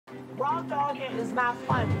Raw dogging is not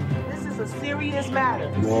funny. This is a serious matter.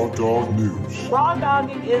 Raw Dog News. Raw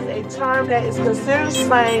dogging is a term that is considered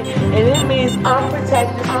slang, and it means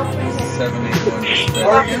unprotected. 781.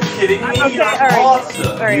 Are you kidding me? Okay, You're awesome.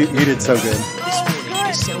 All right. You did so good.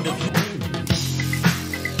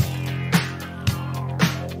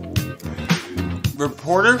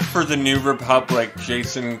 Reporter for the New Republic,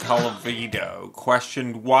 Jason Colavito,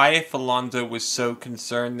 questioned why, if Alonso was so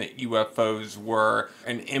concerned that UFOs were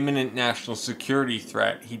an imminent national security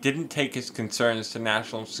threat, he didn't take his concerns to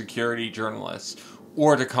national security journalists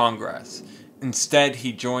or to Congress. Instead,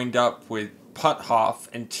 he joined up with Puthoff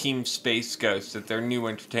and Team Space Ghost at their new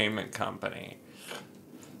entertainment company.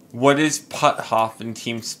 What is Puthoff and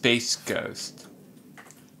Team Space Ghost?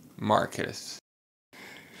 Marcus.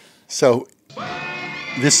 So,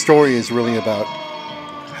 this story is really about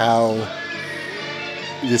how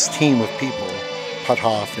this team of people,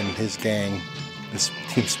 Puthoff and his gang, this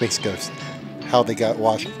Team Space Ghost, how they got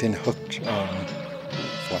Washington hooked on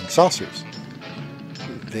flying saucers.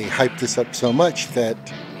 They hyped this up so much that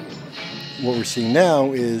what we're seeing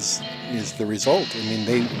now is the result. I mean,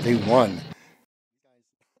 they won.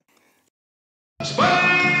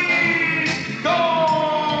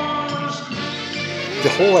 The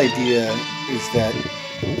whole idea is that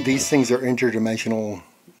these things are interdimensional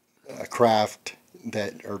craft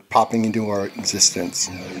that are popping into our existence.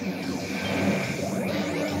 And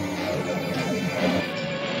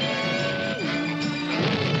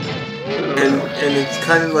it's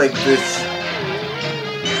kind of like this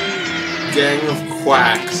gang of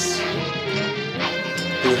quacks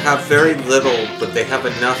who have very little, but they have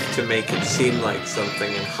enough to make it seem like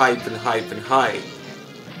something, and hype and hype and hype,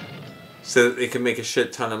 so that they can make a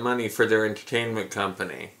shit ton of money for their entertainment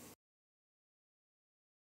company.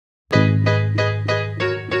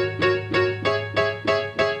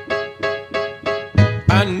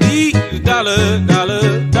 I need a dollar,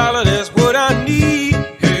 that's what I need.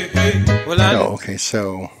 Hey, hey. Well, okay,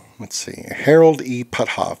 so let's see. Harold E.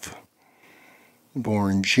 Puthoff,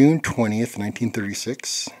 born June 20th,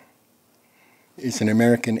 1936, is an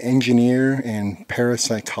American engineer and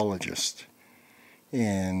parapsychologist.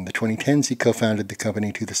 In the 2010s, he co-founded the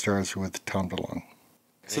company To the Stars with Tom DeLonge.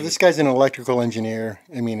 So this guy's an electrical engineer.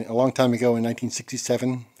 I mean, a long time ago in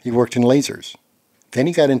 1967, he worked in lasers. Then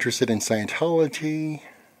he got interested in Scientology,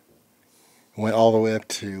 went all the way up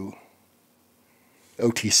to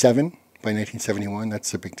OT7 by 1971.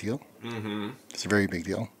 That's a big deal. Mm-hmm. It's a very big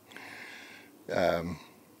deal. At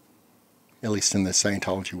least in the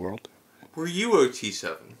Scientology world. Were you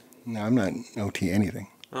OT7? No, I'm not OT anything.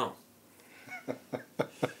 Oh.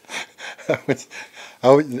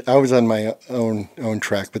 I was on my own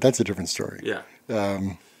track, but that's a different story. Yeah.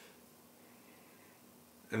 And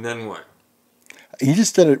then what? He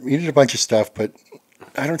did a bunch of stuff, but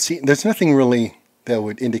I don't see. There's nothing really that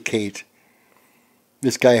would indicate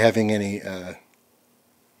this guy having any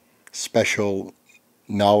special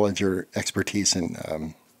knowledge or expertise in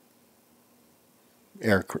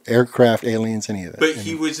aircraft, aliens, any of that. But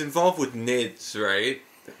he was involved with NIDS, right?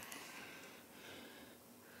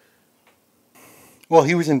 Well,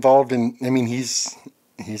 he was involved in. I mean, he's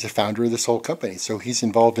a founder of this whole company, so he's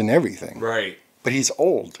involved in everything. Right. But he's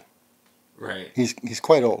old. Right. He's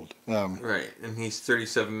quite old. Right, and he's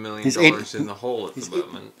 $37 million in the hole at the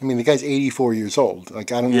moment. I mean, the guy's 84 years old.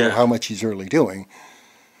 Like, I don't know how much he's really doing.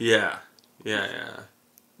 Yeah.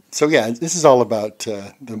 So yeah, this is all about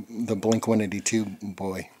the Blink-182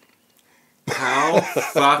 boy. How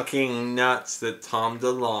fucking nuts that Tom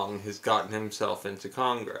DeLonge has gotten himself into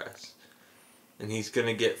Congress. And he's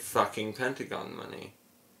gonna get fucking Pentagon money.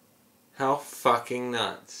 How fucking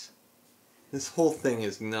nuts. This whole thing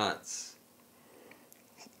is nuts.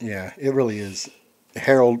 Yeah, it really is.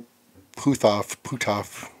 Harold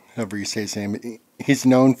Puthoff, however you say his name, he's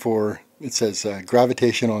known for, it says,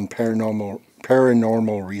 gravitational and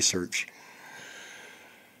paranormal research.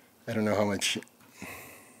 I don't know how much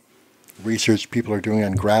research people are doing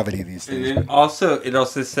on gravity these days. And it also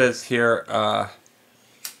says here,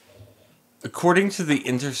 according to The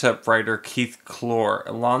Intercept writer Keith Clore,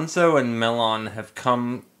 Alonso and Mellon have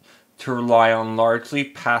come to rely on largely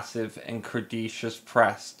passive and creditorious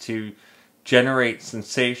press to generate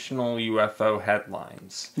sensational UFO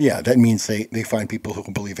headlines. Yeah, that means they find people who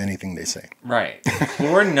can believe anything they say. Right.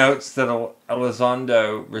 Clore notes that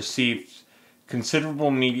Elizondo received considerable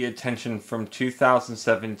media attention from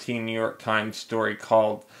 2017 New York Times story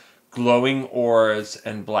called Glowing Auras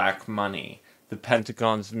and Black Money, the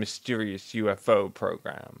Pentagon's mysterious UFO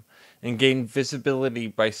program, and gained visibility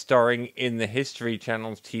by starring in the History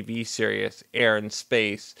Channel's TV series Air and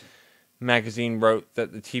Space magazine wrote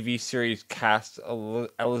that the TV series cast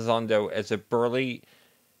Elizondo as a burly,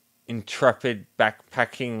 intrepid,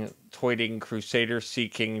 backpacking, toiling crusader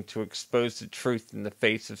seeking to expose the truth in the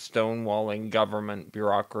face of stonewalling government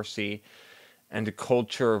bureaucracy and a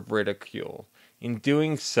culture of ridicule. In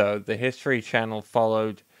doing so, the History Channel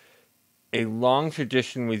followed a long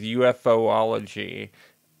tradition with UFOlogy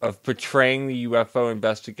of portraying the UFO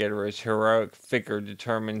investigator as a heroic figure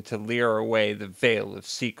determined to leer away the veil of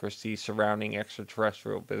secrecy surrounding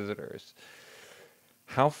extraterrestrial visitors.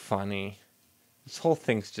 How funny. This whole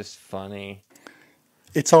thing's just funny.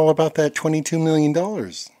 It's all about that $22 million.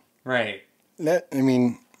 Right. That, I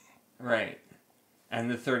mean... Right. And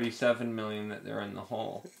the $37 million that they're in the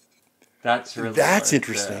hole. That's really That's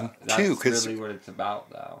interesting, too. That's really what it's about,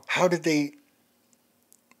 though. How did they...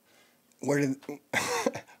 Where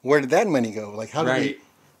did that money go? Like, how did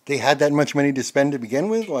they had that much money to spend to begin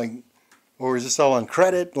with? Like, or is this all on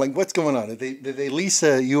credit? Like, what's going on? Did they lease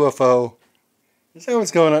a UFO? Is that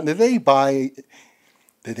what's going on? Did they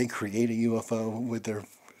create a UFO with their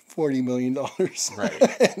 $40 million?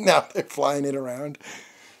 Right. Now they're flying it around.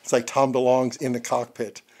 It's like Tom DeLonge's in the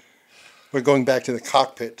cockpit. We're going back to the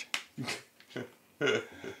cockpit.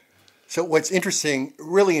 So what's interesting,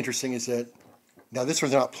 really interesting, is that, now this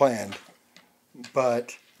was not planned,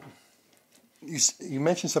 but you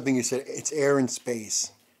mentioned something. You said it's air and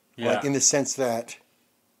space, like in the sense that,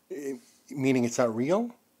 meaning it's not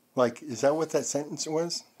real. Like, is that what that sentence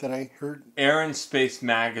was that I heard? Air and Space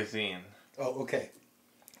magazine. Oh, okay.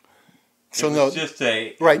 So it was just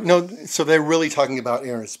a right. No, so they're really talking about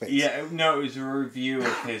air and space. Yeah, no, it was a review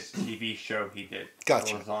of his TV show he did.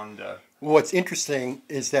 Gotcha. Elizondo. What's interesting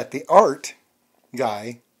is that the art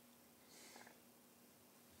guy.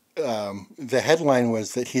 The headline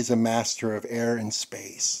was that he's a master of air and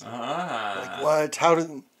space. Like what? How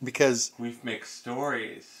did? Because we've mixed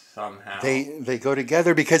stories somehow. They go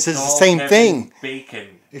together because it's the same thing.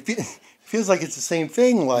 Bacon. It feels like it's the same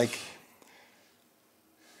thing. Like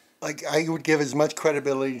I would give as much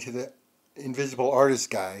credibility to the invisible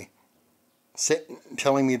artist guy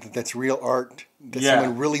telling me that that's real art that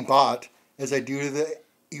someone really bought as I do to the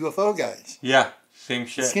UFO guys. Yeah. Same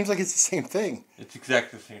shit. It seems like it's the same thing. It's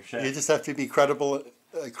exactly the same shit. You just have to be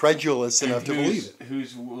credulous enough to believe it.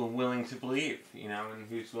 Who's willing to believe, and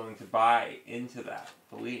who's willing to buy into that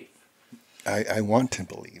belief. I want to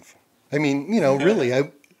believe. I mean, really,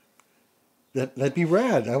 that'd be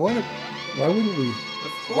rad. Why wouldn't we?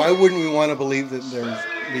 Why wouldn't we want to believe that there's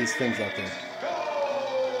these things out there?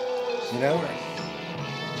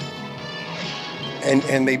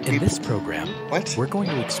 And they in this program, we're going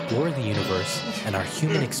to explore the universe and our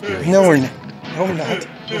human experience. No, we're not.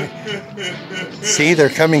 See, they're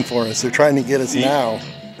coming for us. They're trying to get us now.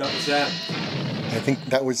 That was that. I think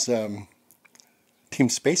that was Team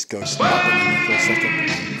Space Ghost happening for a second.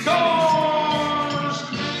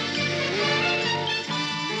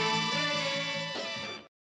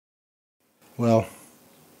 Well.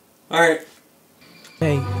 All right.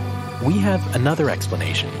 Hey. We have another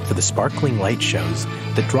explanation for the sparkling light shows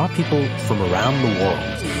that draw people from around the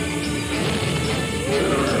world.